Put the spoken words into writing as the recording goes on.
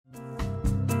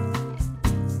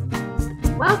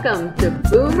Welcome to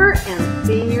Boomer and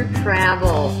Senior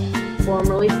Travel,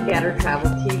 formerly Scatter Travel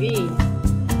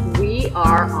TV. We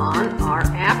are on our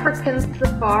African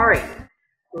safari.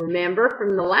 Remember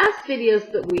from the last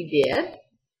videos that we did,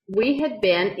 we had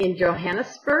been in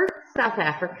Johannesburg, South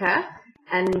Africa,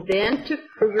 and then to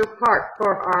Kruger Park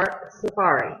for our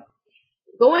safari.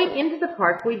 Going into the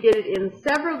park, we did it in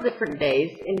several different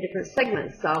days in different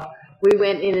segments. So we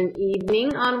went in an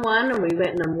evening on one, and we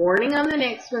went in the morning on the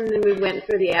next one, then we went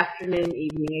for the afternoon,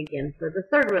 evening again for the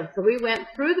third one. So we went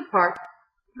through the park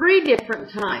 3 different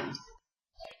times.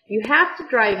 You have to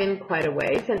drive in quite a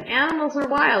ways, and animals are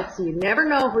wild, so you never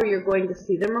know where you're going to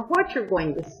see them or what you're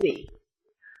going to see.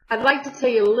 I'd like to tell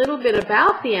you a little bit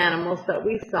about the animals that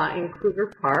we saw in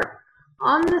Kruger Park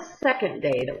on the second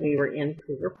day that we were in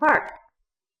Kruger Park.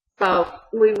 So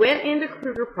we went into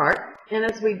Kruger Park, and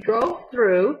as we drove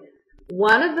through,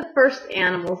 one of the first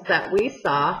animals that we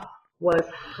saw was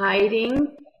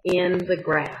hiding in the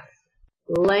grass,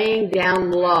 laying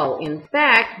down low. In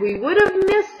fact, we would have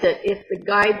missed it if the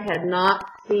guide had not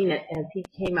seen it as he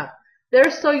came up.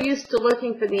 They're so used to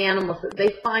looking for the animals that they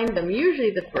find them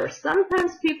usually the first.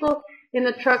 Sometimes people in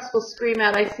the trucks will scream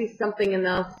out, "I see something," and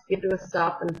they'll get to a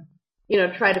stop and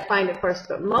try to find it first.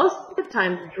 But most of the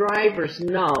time, drivers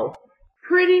know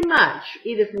pretty much,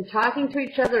 either from talking to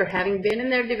each other or having been in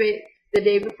their debate the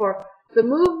day before, the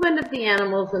movement of the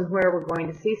animals and where we're going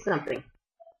to see something.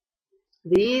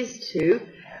 These 2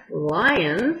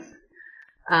 lions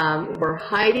were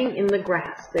hiding in the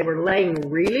grass. They were laying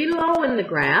really low in the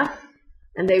grass,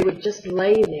 and they would just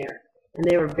lay there, and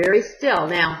they were very still.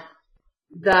 Now,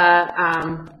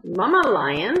 the mama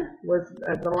lion,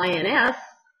 the lioness,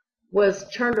 was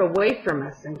turned away from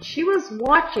us, and she was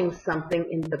watching something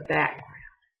in the background.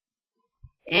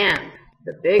 And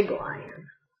the big lion,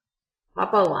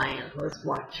 Papa Lion, was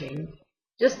watching,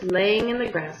 just laying in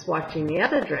the grass, watching the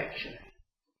other direction.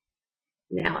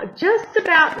 Now, just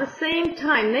about the same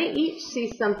time, they each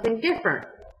see something different.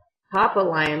 Papa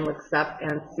Lion looks up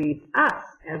and sees us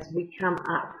as we come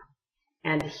up.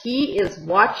 And he is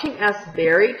watching us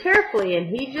very carefully, and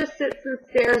he just sits and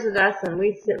stares at us, and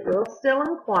we sit real still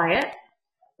and quiet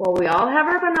while we all have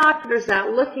our binoculars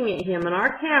out looking at him and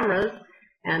our cameras.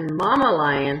 And Mama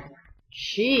Lion,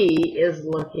 she is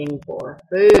looking for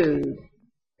food.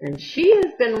 And she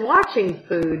has been watching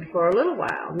food for a little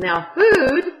while. Now,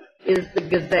 food is the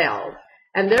gazelles,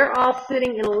 and they're all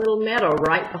sitting in a little meadow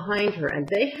right behind her, and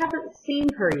they haven't seen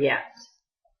her yet.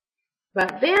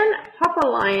 But then Papa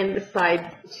Lion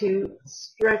decides to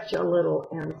stretch a little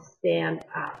and stand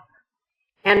up.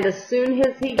 And as soon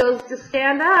as he goes to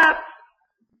stand up,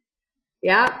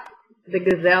 the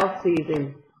gazelle sees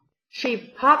him. She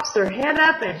pops her head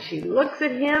up and she looks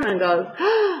at him and goes,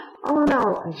 "Oh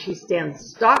no," and she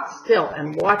stands stock still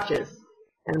and watches.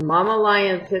 And Mama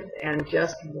Lion sits and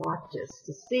just watches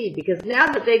to see, because now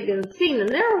that they've been seen and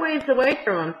they're a ways away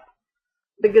from him,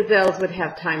 the gazelles would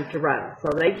have time to run. So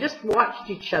they just watched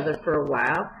each other for a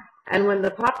while, and when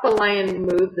the Papa Lion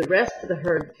moved, the rest of the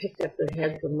herd picked up their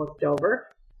heads and looked over,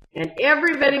 and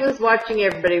everybody was watching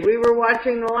everybody. We were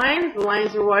watching the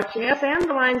lions were watching us, and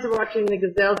the lions were watching the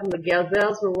gazelles, and the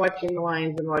gazelles were watching the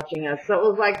lions and watching us. So it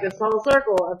was like this whole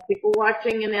circle of people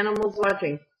watching and animals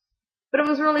watching. But it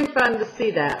was really fun to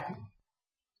see that.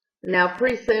 Now,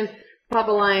 pretty soon,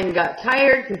 Papa Lion got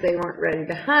tired because they weren't ready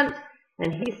to hunt,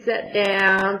 and he sat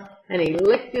down, and he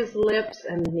licked his lips,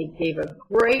 and he gave a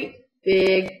great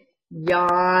big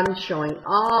yawn, showing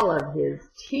all of his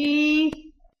teeth,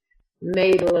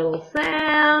 made a little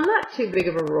sound, not too big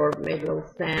of a roar, but made a little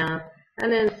sound,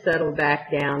 and then settled back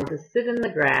down to sit in the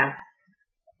grass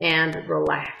and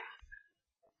relax.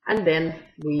 And then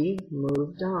we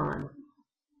moved on.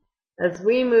 As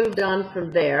we moved on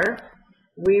from there,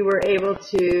 we were able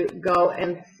to go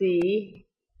and see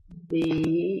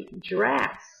the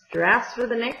giraffes. Giraffes were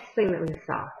the next thing that we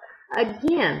saw.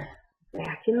 Again,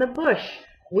 back in the bush.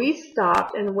 We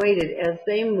stopped and waited as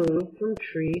they moved from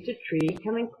tree to tree,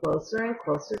 coming closer and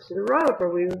closer to the road where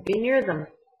we would be near them.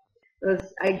 It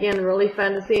was, again, really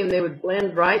fun to see them. They would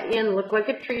blend right in, look like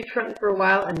a tree trunk for a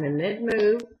while, and then they'd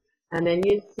move, and then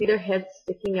you'd see their heads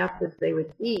sticking up as they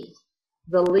would eat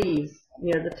the leaves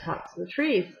near the tops of the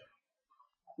trees.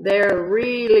 They're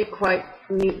really quite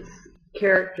neat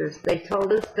characters. They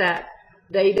told us that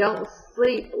they don't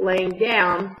sleep laying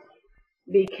down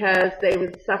because they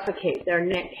would suffocate. Their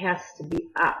neck has to be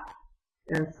up.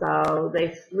 And so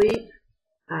they sleep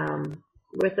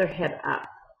with their head up.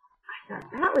 I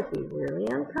thought that would be really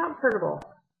uncomfortable.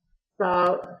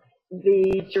 So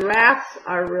the giraffes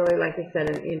are really, like I said,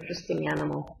 an interesting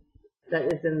animal that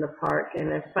is in the park, and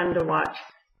they're fun to watch.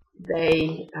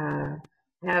 They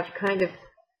have kind of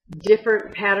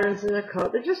different patterns in their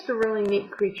coat. They're just a really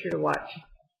neat creature to watch.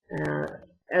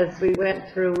 As we went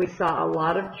through, we saw a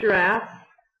lot of giraffes,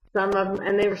 some of them,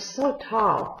 and they were so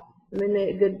tall. I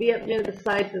mean, they'd be up near the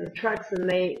sides of the trucks, and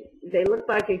they looked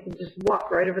like they could just walk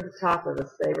right over the top of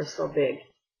us. They were so big.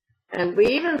 And we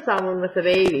even saw one with a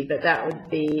baby, but that would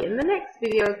be in the next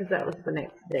video because that was the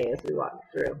next day as we walked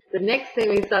through. The next thing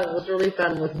we saw that was really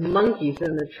fun was monkeys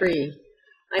in the tree.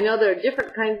 I know there are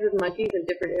different kinds of monkeys in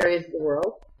different areas of the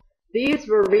world. These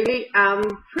were really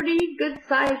pretty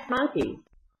good-sized monkeys.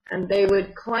 And they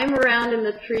would climb around in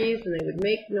the trees, and they would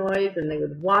make noise, and they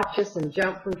would watch us and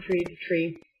jump from tree to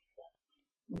tree.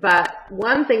 But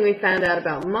one thing we found out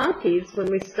about monkeys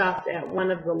when we stopped at one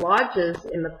of the lodges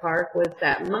in the park was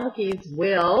that monkeys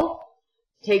will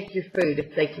take your food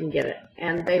if they can get it.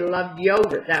 And they loved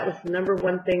yogurt. That was the number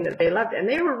one thing that they loved. And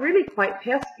they were really quite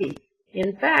pesky.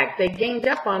 In fact, they ganged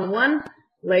up on one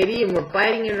lady and were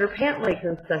biting at her pant legs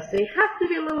and stuff. So you have to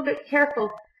be a little bit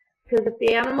careful, because if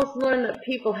the animals learn that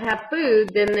people have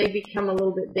food, then they become a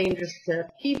little bit dangerous to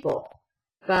people.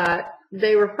 But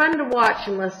they were fun to watch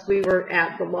unless we were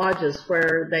at the lodges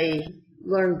where they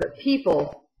learned that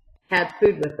people had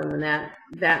food with them, and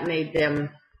that made them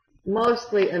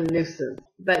mostly a nuisance.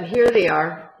 But here they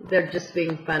are. They're just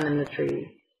being fun in the trees.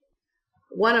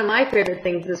 One of my favorite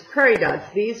things is prairie dogs.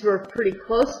 These were pretty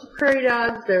close to prairie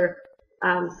dogs. They're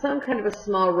some kind of a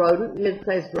small rodent,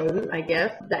 mid-sized rodent, I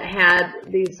guess, that had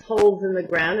these holes in the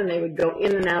ground, and they would go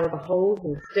in and out of the holes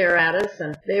and stare at us,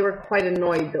 and they were quite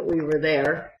annoyed that we were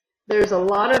there. There's a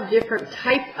lot of different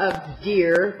type of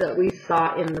deer that we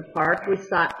saw in the park. We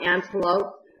saw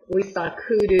antelope, we saw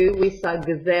kudu, we saw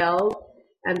gazelles,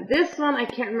 and this one I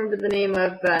can't remember the name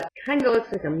of, but kind of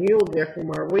looks like a mule deer from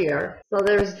where we are. So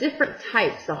there's different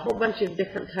types, a whole bunch of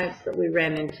different types that we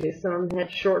ran into. Some of them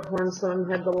had short horns, some of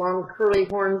them had the long curly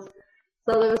horns.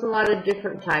 So there was a lot of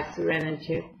different types we ran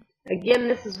into. Again,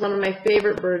 this is one of my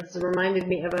favorite birds. It reminded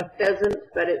me of a pheasant,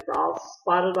 but it's all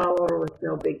spotted all over with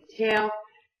no big tail.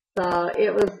 So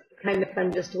it was kind of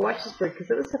fun just to watch this bird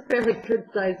because it was a fairly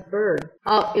good-sized bird.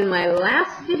 In my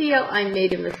last video, I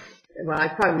made a mistake. Well, I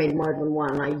probably made more than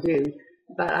one, I do.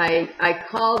 But I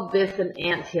called this an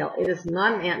anthill. It is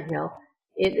not an anthill.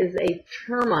 It is a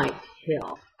termite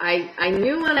hill. I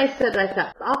knew when I said I thought,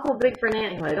 it's awful big for an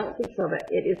anthill. I don't think so, but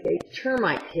it is a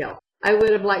termite hill. I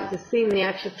would have liked to have seen the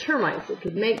actual termites that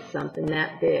could make something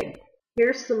that big.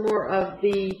 Here's some more of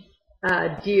the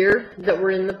deer that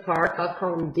were in the park. I'll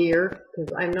call them deer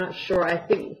because I'm not sure. I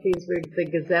think these were the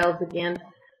gazelles again.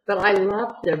 But I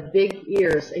loved their big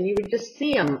ears, and you would just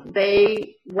see them.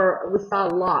 We saw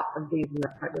a lot of these in the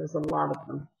park. There was a lot of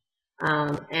them.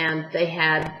 And they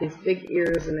had these big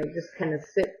ears, and they just kind of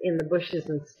sit in the bushes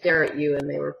and stare at you, and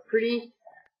they were pretty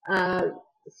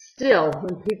still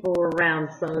when people were around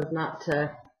so as not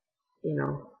to,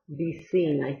 be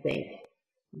seen, I think.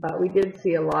 But we did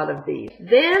see a lot of these.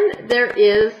 Then there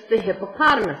is the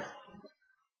hippopotamus.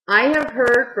 I have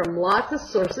heard from lots of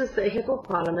sources that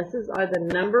hippopotamuses are the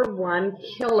 #1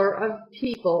 killer of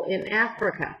people in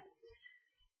Africa.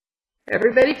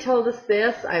 Everybody told us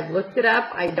this. I've looked it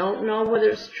up. I don't know whether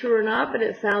it's true or not, but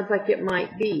it sounds like it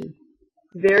might be.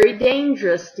 Very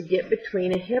dangerous to get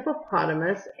between a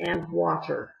hippopotamus and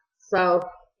water. So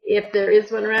if there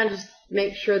is one around, just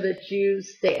make sure that you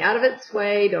stay out of its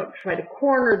way. Don't try to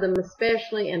corner them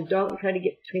especially, and don't try to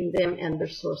get between them and their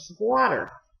source of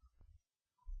water.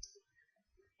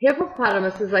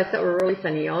 Hippopotamuses I thought were really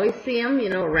funny. You always see them,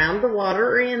 around the water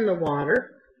or in the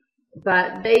water,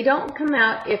 but they don't come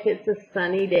out if it's a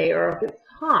sunny day or if it's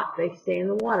hot. They stay in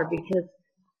the water because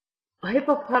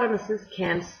hippopotamuses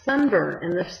can sunburn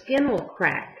and their skin will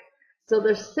crack. So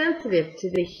they're sensitive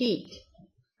to the heat.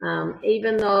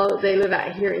 Even though they live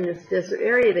out here in this desert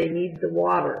area, they need the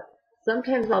water.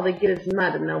 Sometimes all they get is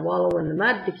mud, and they'll wallow in the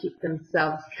mud to keep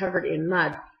themselves covered in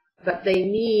mud. But they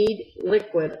need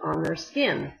liquid on their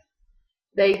skin.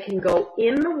 They can go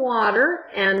in the water,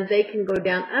 and they can go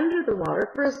down under the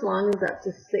water for as long as up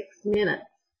to 6 minutes.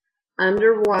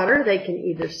 Underwater, they can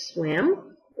either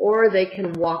swim or they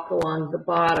can walk along the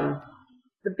bottom.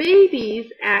 The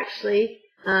babies actually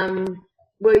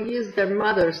will use their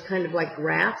mothers kind of like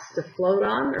rafts to float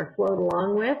on or float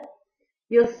along with.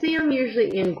 You'll see them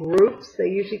usually in groups. They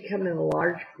usually come in a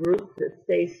large group that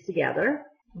stays together.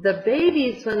 The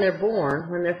babies, when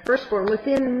they're first born,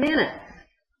 within minutes,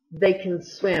 they can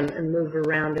swim and move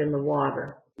around in the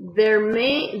water.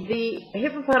 The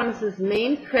hippopotamus's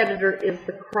main predator is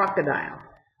the crocodile.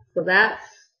 So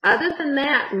other than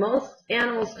that, most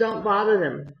animals don't bother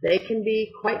them. They can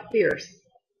be quite fierce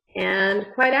and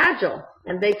quite agile,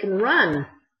 and they can run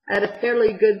at a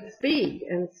fairly good speed.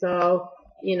 And so,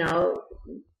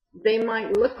 they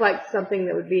might look like something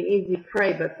that would be an easy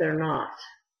prey, but they're not.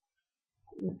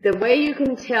 The way you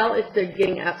can tell if they're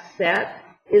getting upset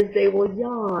is they will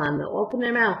yawn. They'll open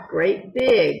their mouth great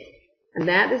big, and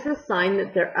that is a sign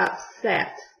that they're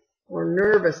upset or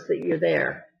nervous that you're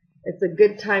there. It's a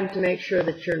good time to make sure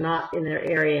that you're not in their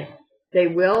area. They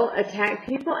will attack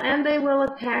people, and they will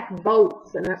attack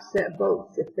boats and upset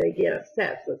boats if they get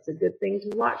upset, so it's a good thing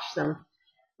to watch them.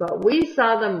 But we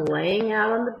saw them laying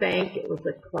out on the bank. It was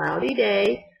a cloudy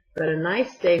day, but a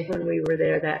nice day when we were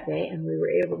there that day, and we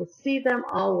were able to see them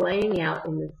all laying out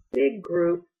in this big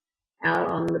group out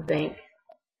on the bank.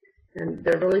 And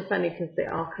they're really funny because they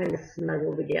all kind of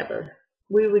snuggle together.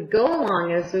 We would go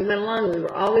along, as we went along, we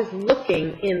were always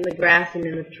looking in the grass and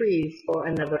in the trees for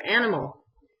another animal.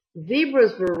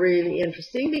 Zebras were really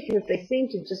interesting because they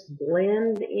seemed to just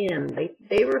blend in.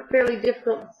 They were fairly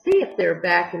difficult to see if they're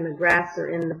back in the grass or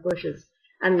in the bushes.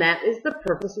 And that is the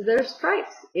purpose of their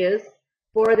stripes, is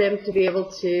for them to be able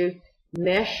to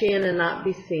mesh in and not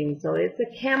be seen. So it's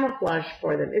a camouflage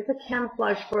for them. It's a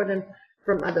camouflage for them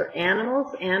from other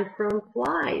animals and from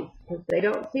flies, because they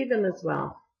don't see them as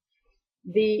well.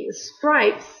 The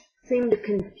stripes seem to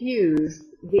confuse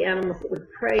the animals that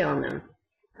would prey on them.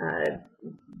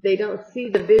 They don't see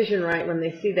the vision right when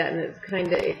they see that, and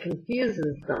it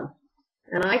confuses them.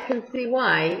 And I can see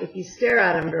why. If you stare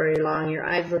at them very long, your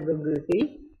eyes will go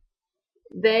goofy.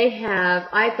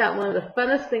 I thought one of the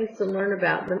funnest things to learn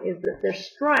about them is that their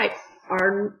stripes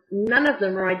none of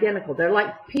them are identical. They're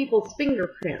like people's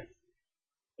fingerprints.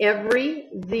 Every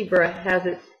zebra has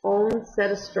its own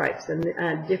set of stripes and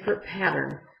a different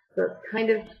pattern. So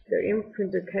it's they're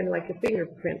imprinted kind of like a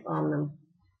fingerprint on them,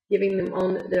 giving them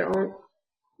their own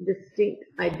distinct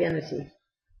identity.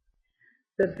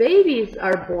 The babies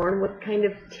are born with kind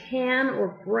of tan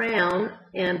or brown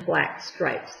and black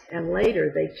stripes, and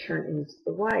later they turn into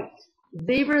the white.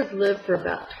 Zebras live for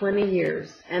about 20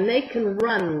 years, and they can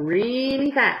run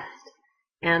really fast.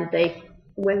 And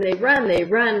when they run,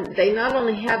 they not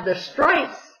only have their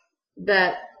stripes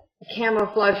that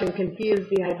camouflage and confuse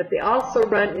the eye, but they also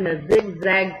run in a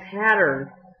zigzag pattern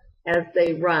as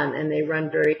they run, and they run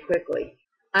very quickly.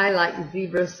 I like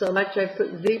zebras so much I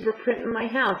put zebra print in my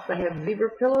house. I have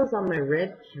zebra pillows on my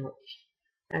red couch.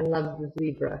 I love the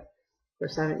zebra. Of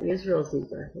course, I don't use real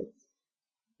zebra. It's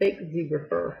fake zebra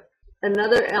fur.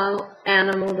 Another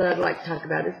animal that I'd like to talk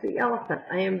about is the elephant.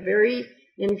 I am very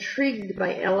intrigued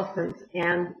by elephants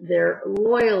and their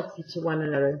loyalty to one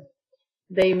another.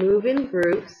 They move in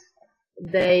groups.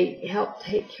 They help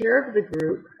take care of the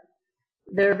group.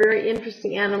 They're a very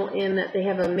interesting animal in that they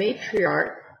have a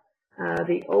matriarch.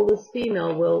 The oldest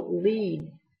female will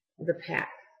lead the pack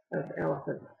of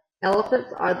elephants.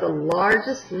 Elephants are the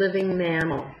largest living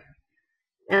mammal.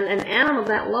 And an animal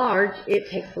that large,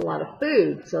 it takes a lot of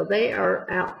food. So they are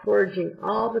out foraging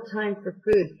all the time for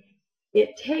food.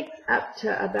 It can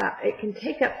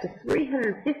take up to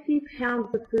 350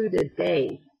 pounds of food a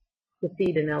day to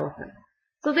feed an elephant.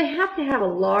 So they have to have a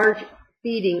large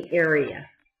feeding area.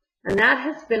 And that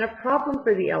has been a problem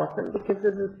for the elephant, because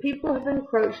as the people have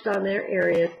encroached on their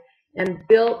areas and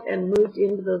built and moved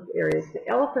into those areas, the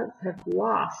elephants have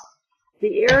lost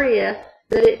the area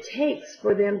that it takes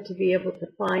for them to be able to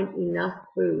find enough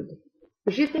food.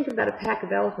 Because you think about a pack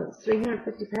of elephants,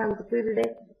 350 pounds of food a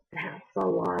day, that's a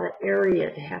lot of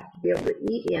area to have to be able to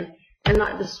eat in and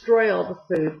not destroy all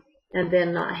the food and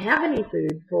then not have any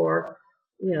food for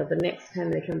the next time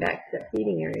they come back to that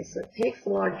feeding area. So it takes a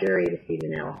large area to feed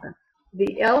an elephant.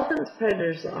 The elephant's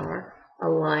predators are a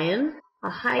lion, a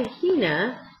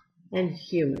hyena, and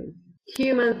humans.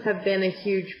 Humans have been a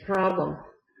huge problem.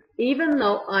 Even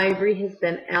though ivory has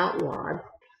been outlawed,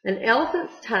 an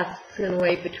elephant's tusks can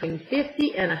weigh between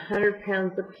 50 and 100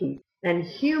 pounds apiece. And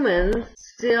humans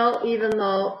still, even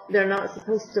though they're not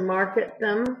supposed to market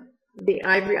them, the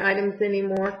ivory items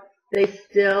anymore,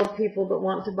 people that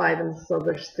want to buy them, so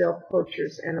they're still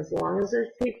poachers. And as long as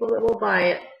there's people that will buy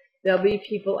it, there'll be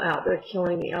people out there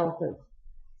killing the elephants.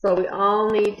 So we all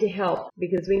need to help,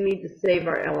 because we need to save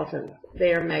our elephants.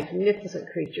 They are magnificent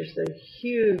creatures. They're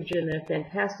huge and they're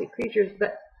fantastic creatures,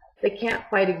 but they can't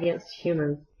fight against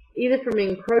humans, either from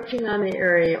encroaching on the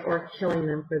area or killing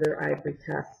them for their ivory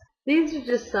tusks. These are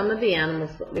just some of the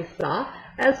animals that we saw.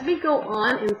 As we go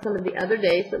on in some of the other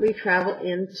days that we travel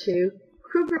into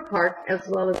Kruger Park, as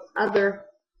well as other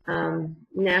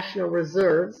national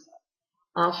reserves,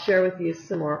 I'll share with you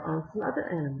some more on some other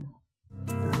animals.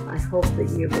 I hope that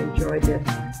you've enjoyed this.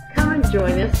 Come and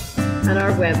join us on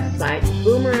our website,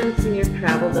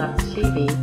 boomerandseniortravel.tv.